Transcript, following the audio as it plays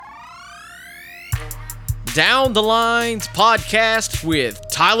Down the Lines podcast with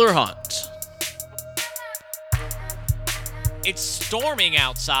Tyler Hunt. It's storming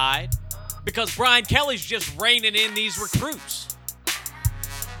outside because Brian Kelly's just reining in these recruits.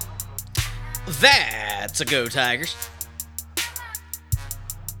 That's a go, Tigers.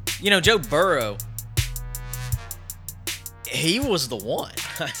 You know, Joe Burrow, he was the one.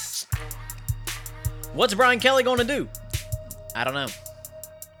 What's Brian Kelly going to do? I don't know.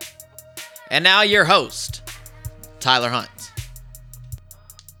 And now your host, Tyler Hunt.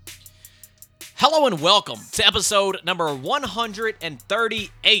 Hello and welcome to episode number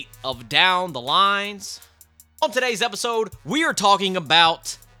 138 of Down the Lines. On today's episode, we are talking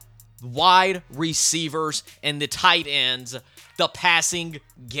about wide receivers and the tight ends, the passing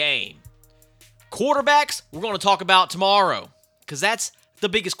game. Quarterbacks, we're going to talk about tomorrow because that's the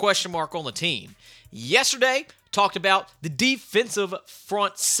biggest question mark on the team. Yesterday, talked about the defensive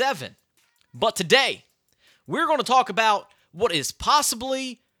front seven. But today, we're going to talk about what is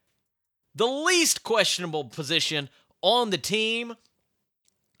possibly the least questionable position on the team,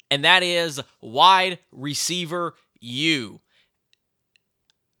 and that is wide receiver U.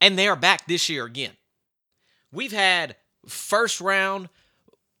 And they are back this year again. We've had first-round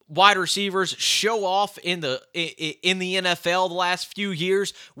wide receivers show off in the NFL the last few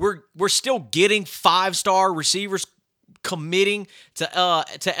years. We're still getting five-star receivers committing to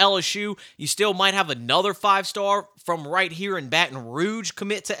LSU. You still might have another five-star from right here in Baton Rouge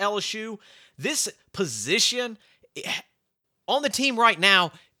commit to LSU. This position on the team right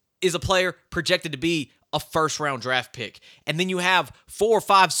now is a player projected to be a first-round draft pick. And then you have 4 or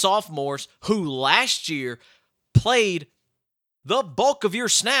 5 sophomores who last year played the bulk of your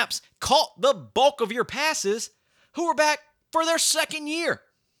snaps, caught the bulk of your passes, who are back for their second year.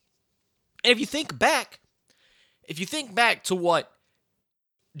 And if you think back to what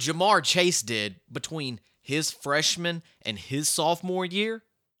Ja'Marr Chase did between his freshman and his sophomore year,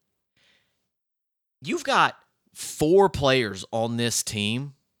 you've got 4 players on this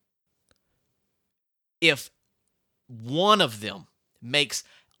team. If one of them makes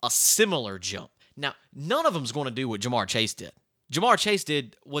a similar jump, now none of them's going to do what Ja'Marr Chase did. Ja'Marr Chase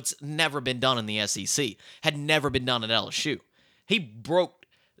did what's never been done in the SEC, had never been done at LSU. He broke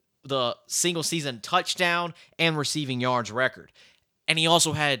the single-season touchdown and receiving yards record. And he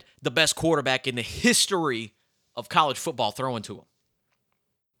also had the best quarterback in the history of college football throwing to him.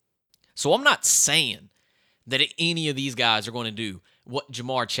 So I'm not saying that any of these guys are going to do what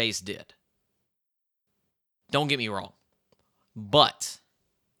Ja'Marr Chase did. Don't get me wrong. But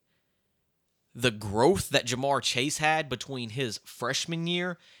the growth that Ja'Marr Chase had between his freshman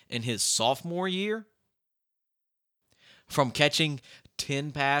year and his sophomore year, from catching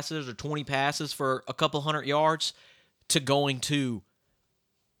 10 passes or 20 passes for a couple hundred yards to going to,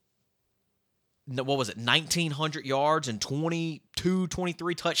 1,900 yards and 22,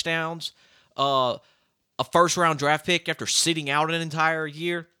 23 touchdowns, a first-round draft pick after sitting out an entire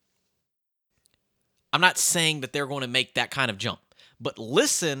year. I'm not saying that they're going to make that kind of jump, but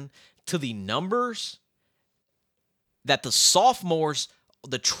listen to the numbers that the sophomores,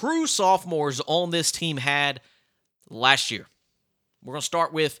 the true sophomores on this team had last year. We're going to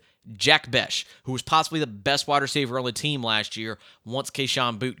start with Jack Bech, who was possibly the best wide receiver on the team last year once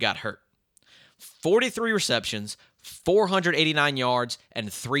Keyshawn Boot got hurt. 43 receptions, 489 yards,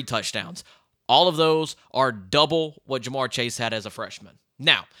 and 3 touchdowns. All of those are double what Ja'Marr Chase had as a freshman.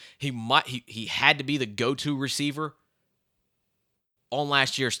 Now, he had to be the go-to receiver on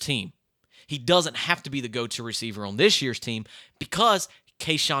last year's team. He doesn't have to be the go-to receiver on this year's team because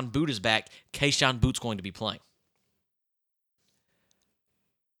Keyshawn Boot is back. Keyshawn Boot's going to be playing.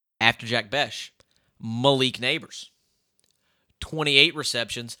 After Jack Bech, Malik Nabers. 28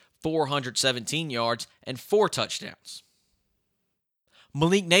 receptions, 417 yards, and 4 touchdowns.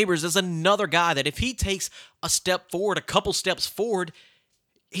 Malik Nabers is another guy that if he takes a step forward, a couple steps forward,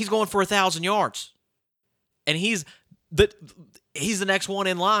 he's going for 1,000 yards. And he's the next one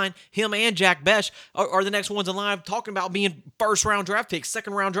in line. Him and Jack Bech are the next ones in line talking about being first-round draft picks,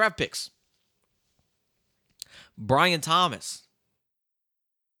 second-round draft picks. Brian Thomas.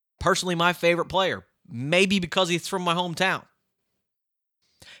 Personally, my favorite player. Maybe because he's from my hometown.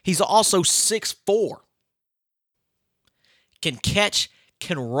 He's also 6'4". Can catch,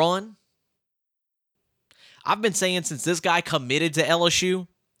 can run. I've been saying since this guy committed to LSU,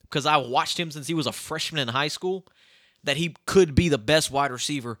 because I watched him since he was a freshman in high school, that he could be the best wide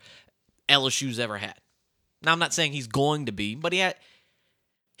receiver LSU's ever had. Now, I'm not saying he's going to be, but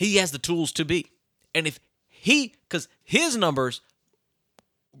he has the tools to be. And if because his numbers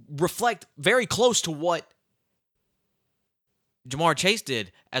reflect very close to what Jamar Chase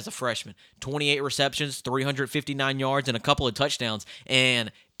did as a freshman. 28 receptions, 359 yards, and a couple of touchdowns.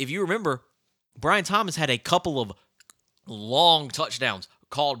 And if you remember, Brian Thomas had a couple of long touchdowns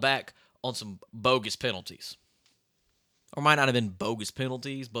called back on some bogus penalties. Or might not have been bogus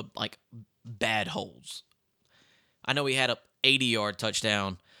penalties, but like bad holds. I know he had a 80-yard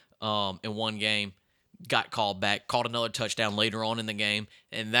touchdown in one game, got called back, called another touchdown later on in the game,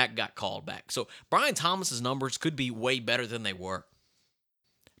 and that got called back. So Brian Thomas's numbers could be way better than they were.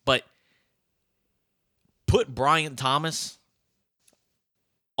 But put Brian Thomas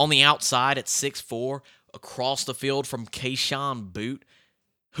on the outside at 6'4", across the field from Keyshawn Boot,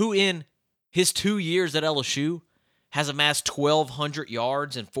 who in his 2 years at LSU has amassed 1,200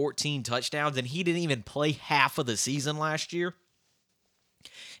 yards and 14 touchdowns, and he didn't even play half of the season last year.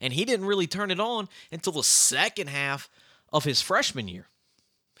 And he didn't really turn it on until the second half of his freshman year.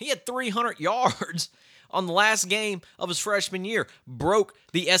 He had 300 yards on the last game of his freshman year, broke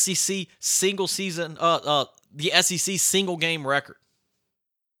the SEC single game record.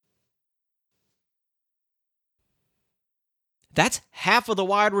 That's half of the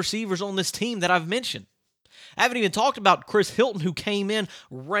wide receivers on this team that I've mentioned. I haven't even talked about Chris Hilton, who came in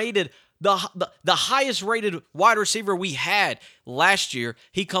rated the highest rated wide receiver we had last year.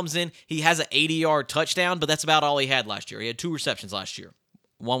 He comes in, he has an 80-yard touchdown, but that's about all he had last year. He had 2 receptions last year.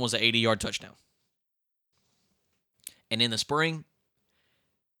 One was an 80-yard touchdown. And in the spring,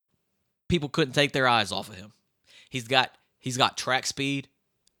 people couldn't take their eyes off of him. He's got track speed.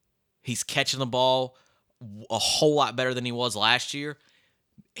 He's catching the ball a whole lot better than he was last year.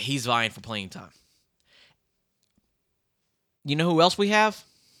 He's vying for playing time. You know who else we have?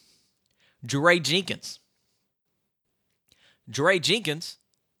 Jaray Jenkins. Jaray Jenkins,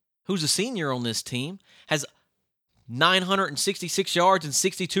 who's a senior on this team, has 966 yards and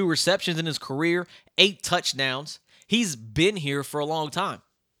 62 receptions in his career, 8 touchdowns. He's been here for a long time.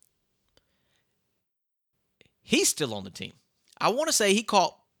 He's still on the team. I want to say he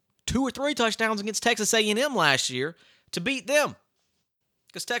caught 2 or 3 touchdowns against Texas A&M last year to beat them,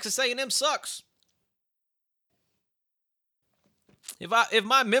 because Texas A&M sucks. If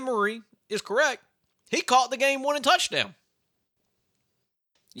my memory is correct, he caught the game-winning touchdown.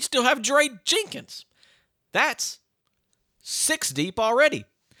 You still have Jaray Jenkins. That's 6 deep already.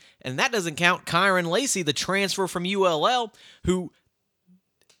 And that doesn't count Kyron Lacey, the transfer from ULL, who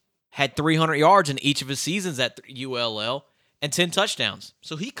had 300 yards in each of his seasons at ULL and 10 touchdowns.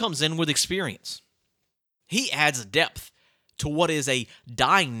 So he comes in with experience. He adds depth to what is a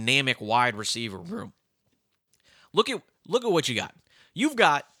dynamic wide receiver room. Look at what you got. You've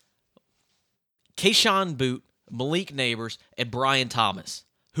got Keyshawn Boot, Malik Neighbors, and Brian Thomas,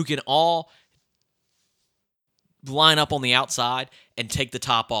 who can all line up on the outside and take the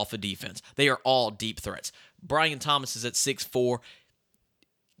top off the defense. They are all deep threats. Brian Thomas is at 6'4".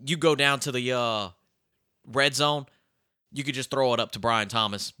 You go down to the red zone, you could just throw it up to Brian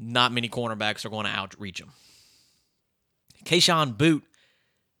Thomas. Not many cornerbacks are going to outreach him. Keyshawn Boot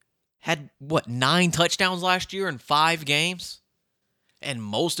had, 9 touchdowns last year in 5 games? And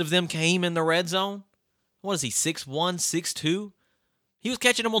most of them came in the red zone? What is he, 6'1", 6'2"? He was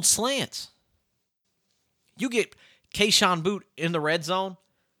catching them on slants. You get Keyshawn Boot in the red zone,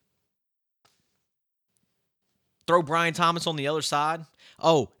 throw Brian Thomas on the other side.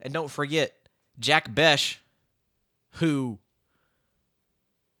 Oh, and don't forget Jack Bech, who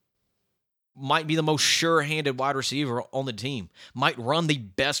might be the most sure-handed wide receiver on the team, might run the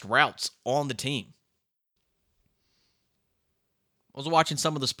best routes on the team. I was watching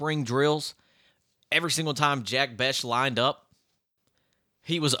some of the spring drills. Every single time Jack Bech lined up,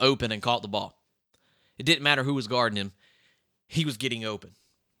 he was open and caught the ball. It didn't matter who was guarding him. He was getting open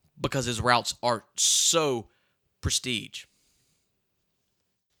because his routes are so prestige.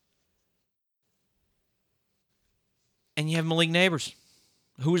 And you have Malik Neighbors,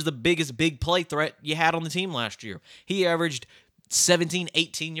 who was the biggest big play threat you had on the team last year. He averaged 17,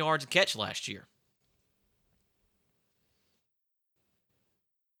 18 yards a catch last year.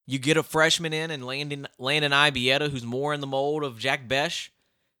 You get a freshman in and Landon Ibieta, who's more in the mold of Jack Bech.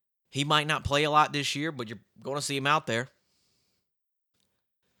 He might not play a lot this year, but you're going to see him out there.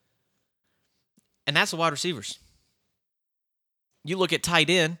 And that's the wide receivers. You look at tight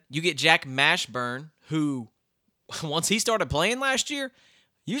end, you get Jack Mashburn, who, once he started playing last year,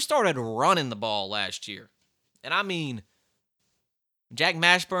 you started running the ball last year. And I mean, Jack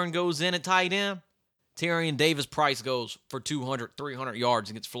Mashburn goes in at tight end, Tyrion Davis-Price goes for 200, 300 yards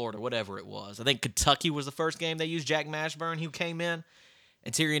against Florida, whatever it was. I think Kentucky was the first game they used Jack Mashburn, who came in,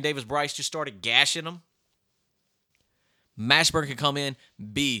 and Tyrion Davis-Price just started gashing him. Mashburn could come in,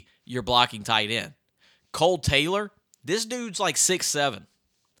 be your blocking tight end. Cole Taylor, This dude's like 6'7".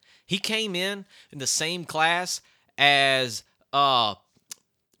 He came in the same class as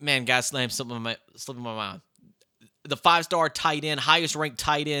guy's name slipping my mind. The 5-star tight end, highest ranked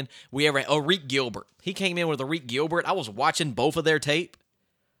tight end we ever had, Arik Gilbert. He came in with Arik Gilbert. I was watching both of their tape.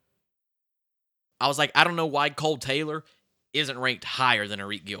 I was like, I don't know why Cole Taylor isn't ranked higher than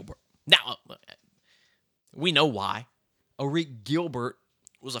Arik Gilbert. Now, we know why. Arik Gilbert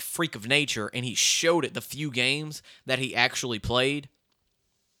was a freak of nature, and he showed it the few games that he actually played.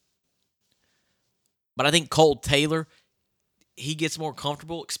 But I think Cole Taylor, he gets more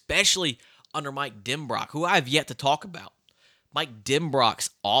comfortable, especially under Mike Denbrock, who I have yet to talk about. Mike Denbrock's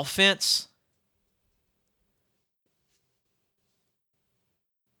offense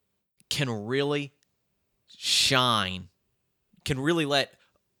can really shine, can really let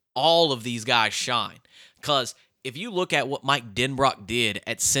all of these guys shine. Because if you look at what Mike Denbrock did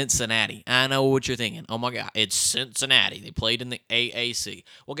at Cincinnati, I know what you're thinking. Oh my God, it's Cincinnati. They played in the AAC.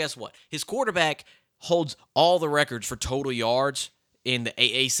 Well, guess what? His quarterback holds all the records for total yards in the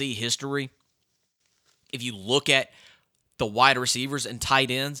AAC history. If you look at the wide receivers and tight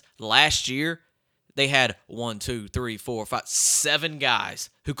ends, last year they had 7 guys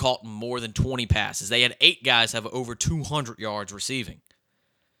who caught more than 20 passes. They had 8 guys have over 200 yards receiving.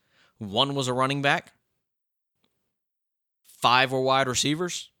 1 was a running back, 5 were wide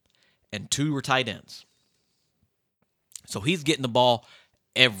receivers, and 2 were tight ends. So he's getting the ball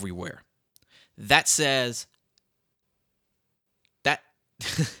everywhere. That says that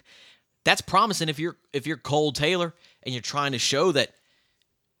that's promising if you're Cole Taylor and you're trying to show that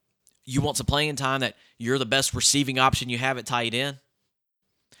you want some playing time, that you're the best receiving option you have at tight end.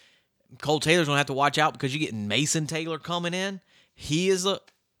 Cole Taylor's going to have to watch out because you get Mason Taylor coming in. He is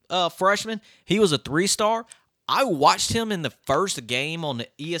a freshman. He was a 3-star. I watched him in the first game on the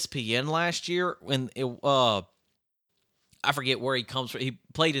ESPN last year when I forget where he comes from. He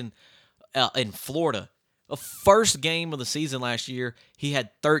played in Florida. The first game of the season last year, he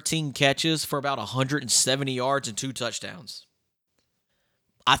had 13 catches for about 170 yards and 2 touchdowns.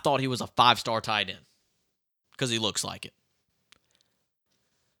 I thought he was a 5-star tight end because he looks like it.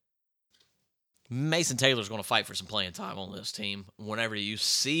 Mason Taylor's going to fight for some playing time on this team. Whenever you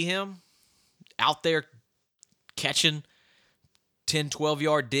see him out there catching 10,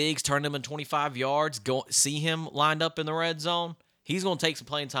 12-yard digs, turn them in 25 yards, see him lined up in the red zone, he's going to take some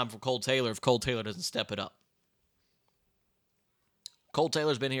playing time for Cole Taylor if Cole Taylor doesn't step it up. Cole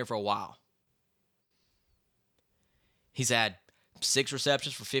Taylor's been here for a while. He's had 6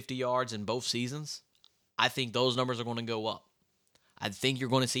 receptions for 50 yards in both seasons. I think those numbers are going to go up. I think you're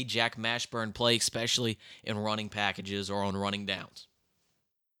going to see Jack Mashburn play, especially in running packages or on running downs.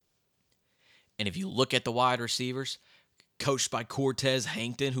 And if you look at the wide receivers, coached by Cortez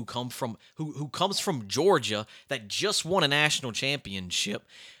Hankton, who comes from Georgia, that just won a national championship.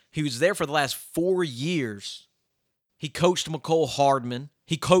 He was there for the last 4 years. He coached McCole Hardman.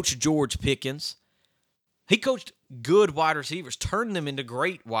 He coached George Pickens. He coached good wide receivers, turned them into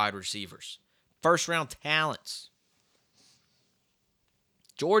great wide receivers, first-round talents.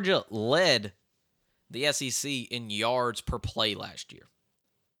 Georgia led the SEC in yards per play last year.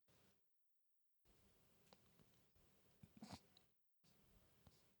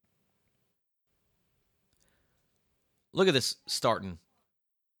 Look at this starting.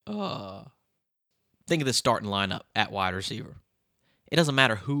 Think of this starting lineup at wide receiver. It doesn't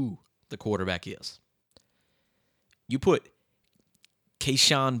matter who the quarterback is. You put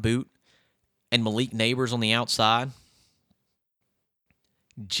Keyshawn Boot and Malik Neighbors on the outside,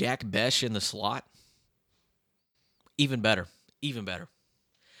 Jack Besh in the slot. Even better.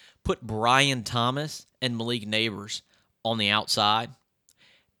 Put Brian Thomas and Malik Neighbors on the outside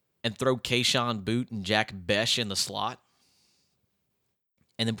and throw Keyshawn Boot and Jack Besh in the slot.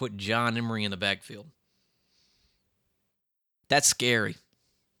 And then put John Emery in the backfield. That's scary.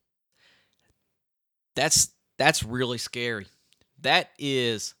 That's really scary. That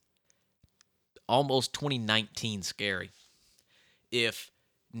is almost 2019 scary. If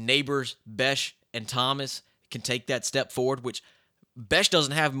Neighbors, Besh, and Thomas can take that step forward, which Besh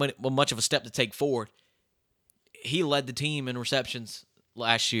doesn't have much of a step to take forward. He led the team in receptions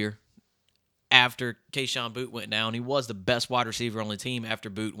last year after Keyshawn Boot went down. He was the best wide receiver on the team after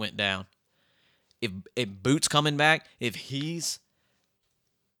Boot went down. If Boot's coming back, if he's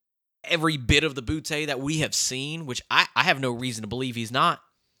every bit of the Bootsy that we have seen, which I have no reason to believe he's not,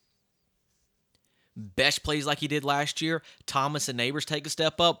 Besh plays like he did last year, Thomas and Neighbors take a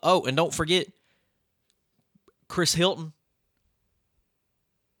step up. Oh, and don't forget Chris Hilton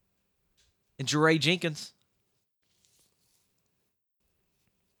and Jeray Jenkins.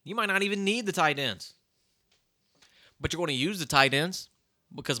 You might not even need the tight ends. But you're going to use the tight ends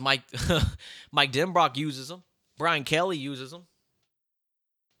because Mike Denbrock uses them. Brian Kelly uses them.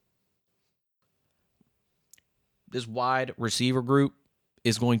 This wide receiver group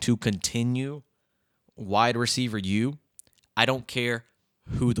is going to continue wide receiver U. I don't care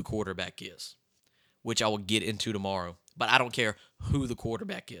who the quarterback is, which I will get into tomorrow. But I don't care who the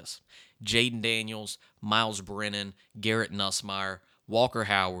quarterback is. Jaden Daniels, Miles Brennan, Garrett Nussmeier, Walker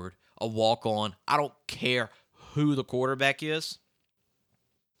Howard, a walk-on. I don't care who the quarterback is.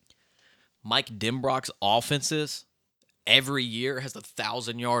 Mike Denbrock's offenses every year has a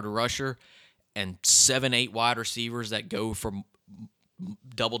 1,000-yard rusher and 7-8 wide receivers that go for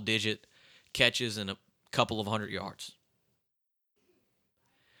double-digit catches and a couple of 100 yards.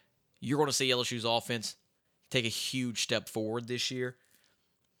 You're going to see LSU's offense take a huge step forward this year.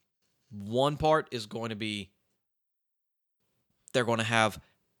 One part is going to be they're going to have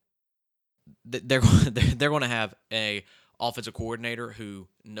a offensive coordinator who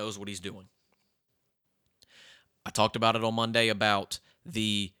knows what he's doing. I talked about it on Monday about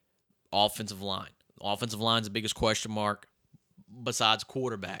the offensive line. Offensive line's the biggest question mark besides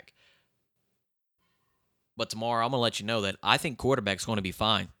quarterback. But tomorrow I'm going to let you know that I think quarterback's going to be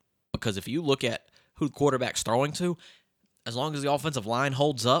fine. Because if you look at who the quarterback's throwing to, as long as the offensive line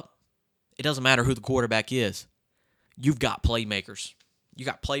holds up, it doesn't matter who the quarterback is. You've got playmakers. You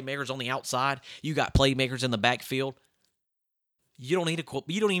got playmakers on the outside. You got playmakers in the backfield. You don't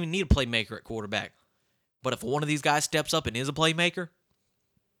even need a playmaker at quarterback. But if one of these guys steps up and is a playmaker,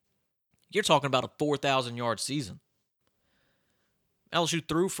 you're talking about a 4,000-yard season. LSU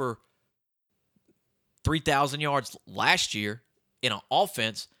threw for 3,000 yards last year in an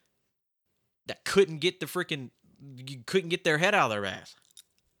offense that couldn't get their head out of their ass.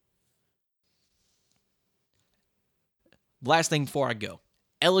 Last thing before I go.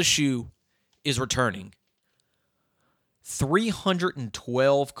 LSU is returning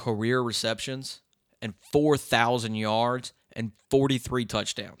 312 career receptions and 4,000 yards and 43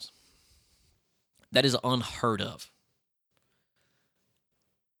 touchdowns. That is unheard of.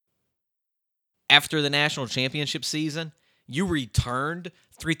 After the national championship season, you returned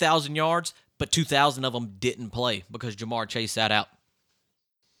 3,000 yards, but 2,000 of them didn't play because Ja'Marr Chase sat out.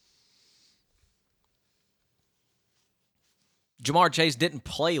 Ja'Marr Chase didn't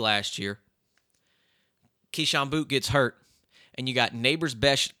play last year. Keyshawn Boot gets hurt. And you got Neighbors,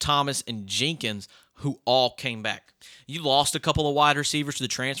 Besh, Thomas, and Jenkins who all came back. You lost a couple of wide receivers to the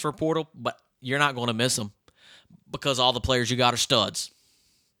transfer portal, but you're not going to miss them because all the players you got are studs.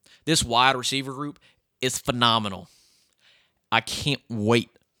 This wide receiver group is phenomenal. I can't wait.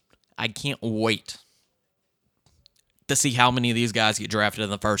 To see how many of these guys get drafted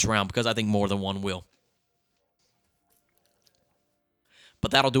in the first round because I think more than one will. But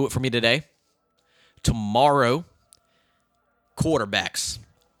that'll do it for me today. Tomorrow, quarterbacks.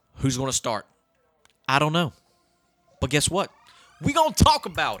 Who's going to start? I don't know. But guess what? We're going to talk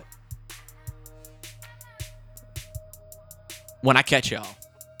about it when I catch y'all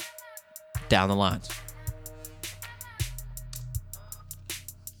down the lines.